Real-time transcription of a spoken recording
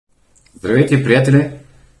Здравейте, приятели!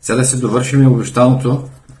 Сега да се довършим обещаното.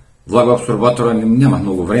 Влагоабсорбатора няма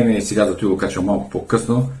много време и сега зато го качвам малко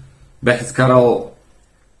по-късно. Бях изкарал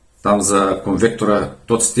там за конвектора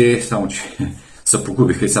тоците, само че се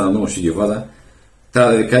погубиха и сега много ще ги вада.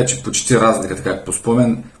 Трябва да ви кажа, че почти разлика, така по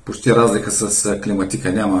спомен, почти разлика с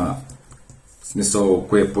климатика няма смисъл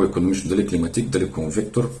кое е по-економично, дали климатик, дали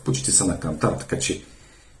конвектор, почти са на кантар, така че,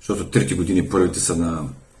 защото 3 години първите са на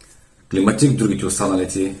климатик, другите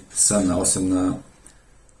останалите са на 8 на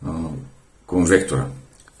конвектора.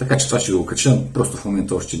 Така че това ще го качам, просто в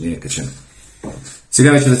момента още не е качен.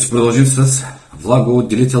 Сега вече да си продължим с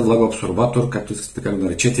влагоотделител, влагоабсорбатор, както искате така го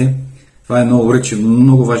наречете. Това е много уред,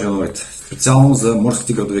 много важен уред. Специално за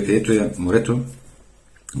морските градове, където е морето,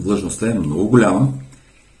 влажността е много голяма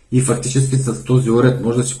и фактически с този уред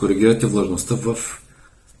може да си коригирате влажността в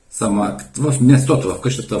местото, в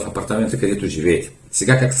къщата, в апартамента, където живеете.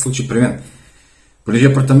 Сега как се случи при мен? Понеже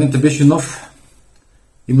апартаментът беше нов,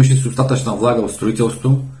 имаше достатъчна влага в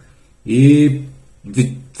строителството и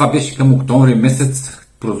това беше към октомври месец,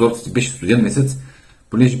 прозорците беше студен месец,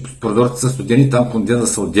 понеже прозорците са студени, там конденза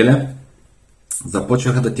се отделя,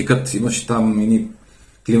 започваха да текат, имаше там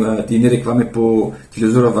едни реклами по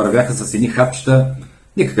телевизора, вървяха с едни хапчета,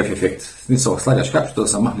 никакъв ефект. В смисъл, слагаш хапчета да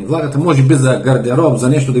се махне влагата, може би за гардероб, за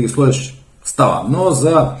нещо да ги сложиш става, но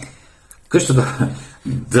за къщата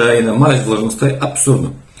да и намалиш влажността е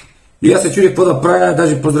абсурдно. И аз се чудих какво да правя,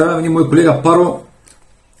 даже поздравявам един мой колега Паро.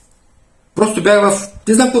 Просто бях в...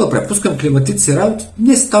 Не знам какво да правя, пускам климатици работи,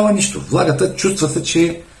 не става нищо. Влагата чувства се,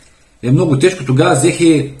 че е много тежко. Тогава взех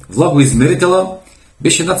и влагоизмерителя,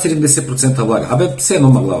 беше над 70% влага. Абе, все едно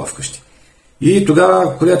мъгла вкъщи. И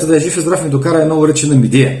тогава колегата да е жив и здрав ми докара едно уречена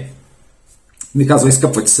мидия. Ми казва,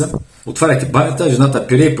 изкъпвайте се, отваряйте банята, жената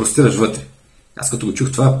пере и простираш вътре. Аз като го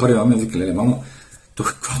чух това, първи момент вика, леле, мамо, тук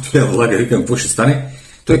каквато е влага, викам, какво ще стане?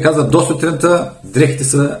 Той каза, до сутринта дрехите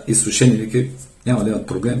са изсушени, вика, няма да имат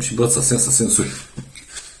проблем, ще бъдат съвсем сухи.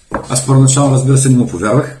 Аз първоначално, разбира се, не му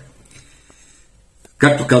повярвах.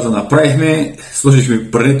 Както каза, направихме,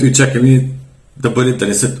 сложихме прането и чакаме да бъде да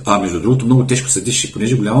не се... между другото, много тежко се диши,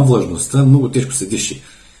 понеже голяма влажността, много тежко се диши.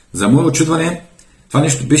 За мое очудване, това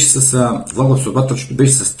нещо беше с влагоабсорбатор, защото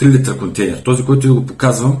беше с 3 литра контейнер. Този, който ви го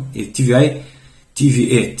показвам, е TVI.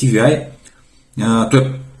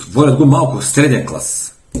 Той водят го малко в среден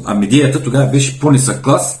клас. А медията тогава беше по-нисък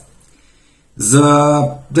клас. За,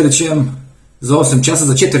 да речем, за 8 часа,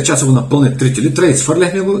 за 4 часа го напълне 3 литра,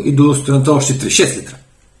 изхвърляхме го и до стоянта още 6 литра.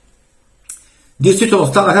 Действително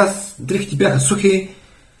останаха, дрехите бяха сухи,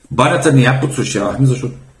 банята не я подсушавахме,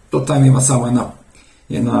 защото там има само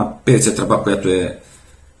една ПВЦ тръба, която е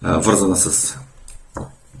вързана с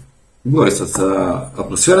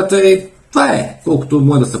атмосферата и това е, колкото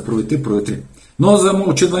може да се проветри. Но за мое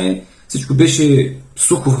очудване всичко беше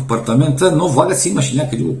сухо в апартамента, но влага си имаше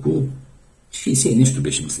някъде около 60 и нещо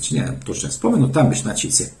беше, мисля, че нямам точно спомен, но там беше над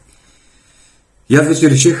 60. И аз вече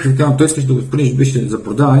реших, викам, той искаш да го понеже беше за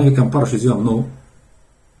продаване, викам, Паро, ще взимам много.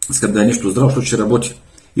 Искам да е нещо здраво, защото ще работи.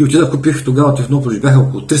 И отидах, купих тогава Технополис, бяха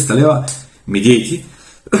около 300 лева медийки,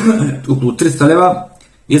 около 300 лева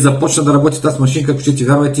и започна да работи тази машинка, ако ще ти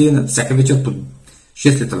вярвайте, всяка вечер по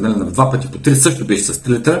 6 литра, на 2 пъти по 3, също беше с 3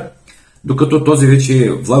 литра, докато този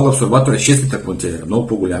вече влагоабсорбатор е 6 литра контейнер, много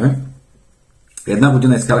по-голям е. Една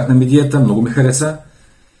година изкарах на медията, много ми хареса.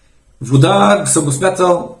 Вода съм го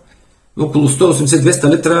смятал около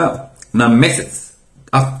 180-200 литра на месец.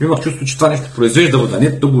 Аз имах чувство, че това нещо произвежда вода. Не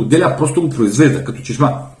да го отделя, просто го произвежда, като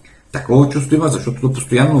чешма. Такова чувство има, защото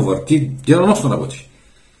постоянно върти, денонощно работи.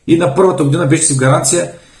 И на първата година беше си в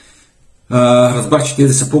гаранция. Разбрах, че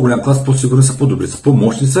тези са по-голям клас, по-сигурни са, по-добри са,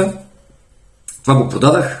 по-мощни са. Това го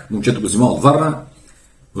продадах, момчето го взима от Варна.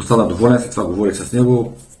 Остана доволен, след това говорих с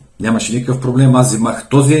него. Нямаше никакъв проблем, аз взимах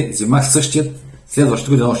този, взимах същият,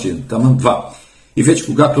 следващата година още един, там 2. И вече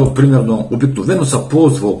когато, примерно, обикновено се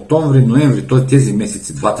ползва октомври, ноември, т.е. тези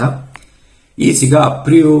месеци двата, и сега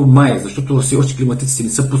април, май, защото все още климатиците не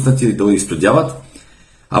са пуснати да изстудяват,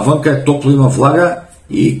 а вънка е топло, има влага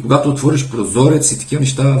и когато отвориш прозорец и такива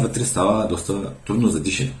неща, вътре става доста трудно за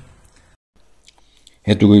дишане.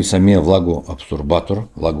 Ето го и самия влагоабсорбатор,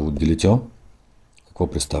 влагоотделител. Какво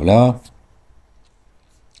представлява?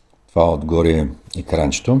 Това отгоре е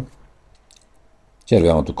екранчето.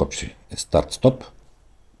 Червеното копче е старт-стоп.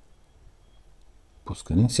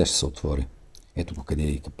 Пускане. Сега ще се отвори. Ето го къде е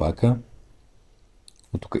и капака.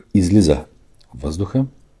 От тук излиза въздуха.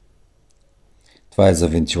 Това е за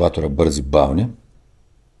вентилатора бързи бавни.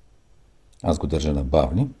 Аз го държа на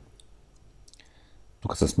бавни.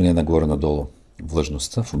 Тук се сменя нагоре-надолу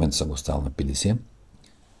влажността. В момента съм го стал на 50.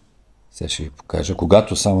 Сега ще ви покажа.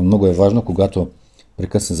 Когато, само много е важно, когато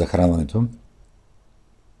прекъсне захранването.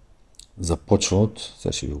 Започва от,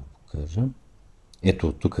 сега ще ви го покажа,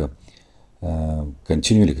 ето тук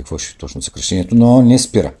continue или какво ще точно съкръщението, но не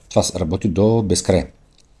спира. Това работи до безкрай.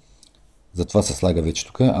 Затова се слага вече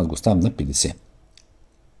тук, аз го ставам на 50.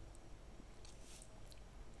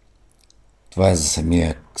 Това е за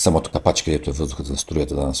самото капаче, където е въздухът за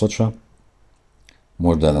струята да насочва.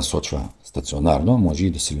 Може да я насочва стационарно, може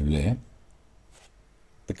и да се люлее.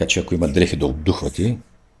 Така че ако има дрехи да обдухвате,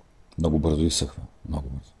 много бързо изсъхва. Много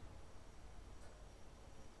бързо.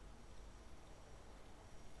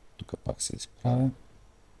 Тук пак се изправя.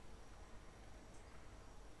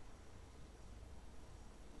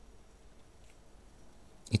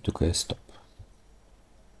 И тук е стоп.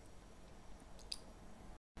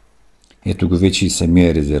 Ето го вече и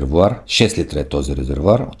самия резервуар. 6 литра е този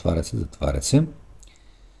резервуар. Отваря се, затваря се.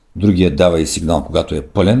 Другия дава и сигнал, когато е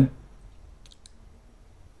пълен.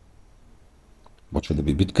 Почва да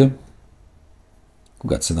би битка.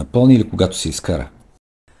 Когато се напълни или когато се изкара.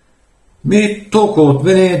 Толкова от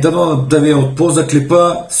мене, да ви е от полза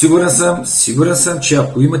клипа. Сигурен съм, че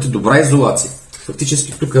ако имате добра изолация,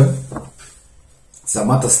 фактически тук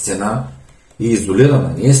самата стена е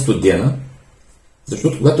изолирана, не е студена,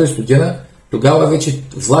 защото когато е студена, тогава вече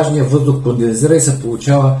влажният въздух кондензира и се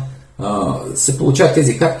получават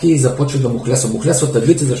тези капки и започват да мухлясват. Мухлясват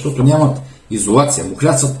аглите, защото нямат изолация.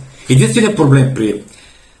 Мухлясват. Единственият проблем при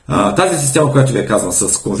тази система, която ви е казвам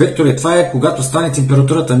с конвектори, това е когато стане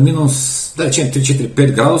температурата минус, да речем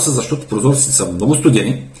 3-4-5 градуса, защото прозорците са много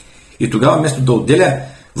студени и тогава вместо да отделя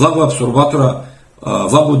влагоабсорбатора,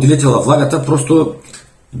 влагоотделителя влагата, просто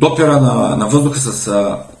допира на въздуха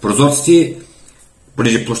с прозорците,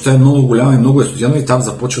 понеже площта е много голяма и много е студено и там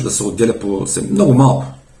започва да се отделя по много малко.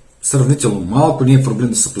 Сравнително малко, не е проблем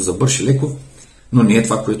да се позабърши леко, но не е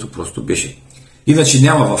това, което просто беше. Иначе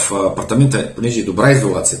няма в апартамента, понеже е добра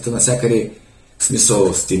изолацията, навсякъде в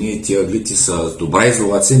смисъл стени, тия аглити са с добра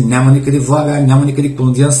изолация, няма никъде влага, няма никъде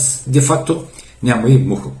конденс, де-факто няма и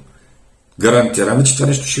муха. Гарантираме, че това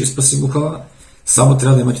нещо ще ви спаси мухала, само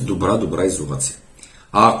трябва да имате добра изолация.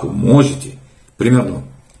 А ако можете, примерно,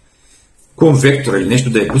 конвектор или нещо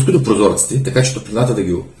да е близко до прозорците, така че топлината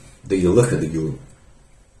да ги лъха, да ги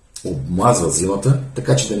обмазва зимата,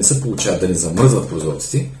 така че да не се получават, да не замръзват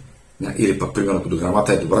прозорците, или пък, примерно, ако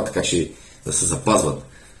дограмата е добра, така че да се запазват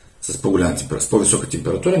с по-голяма температура, с по-висока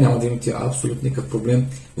температура, няма да имате абсолютно никакъв проблем.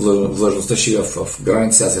 Влажността ще е в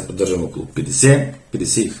граници, аз я поддържам около 50,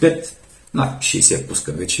 55, на 60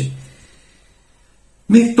 пускам вече.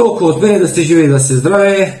 Толкова от мене, да сте живи и да сте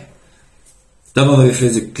здраве. Дано да ви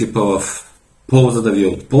влезе клипа в полза, да ви е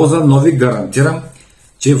от полза, но ви гарантирам,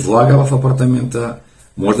 че влага в апартамента,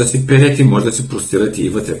 може да си перете, може да си простирате и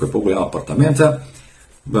вътре, ако е по-голям апартамента.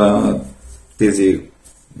 Тези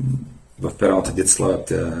в пералната деца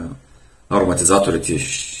слагат ароматизаторите,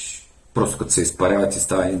 просто като се изпаряват и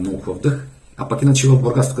става един много хубав дъх. А пък иначе в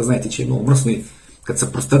Бургас, тук знаете, че е много мръсно и като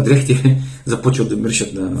се простят дрехите, започват да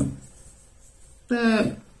миришат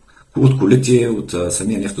от колите, от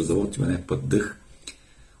самия нефтозавод, има някакъв дъх,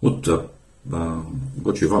 от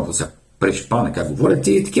Гочо Иванов, сега прешпане, как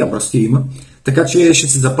говорите, и такива мръсти има. Така че ще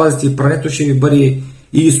си запазите и прането, ще ви бъде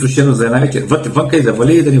и изсушено за една вечер. Вънка и да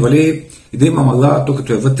вали, и да не вали, и да има мъгла, тук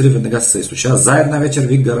като е вътре, веднага се изсушава. За една вечер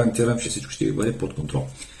ви гарантирам, че всичко ще ви бъде под контрол.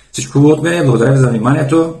 Всичко хубаво от мен, благодаря ви за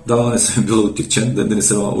вниманието. Да не съм бил отикчен, да не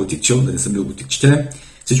съм отикчил, да не съм бил отикчителен.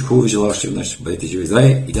 Всичко хубаво ви желая, ще бъдете живи и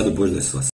здрави и дядо Боже да е с вас.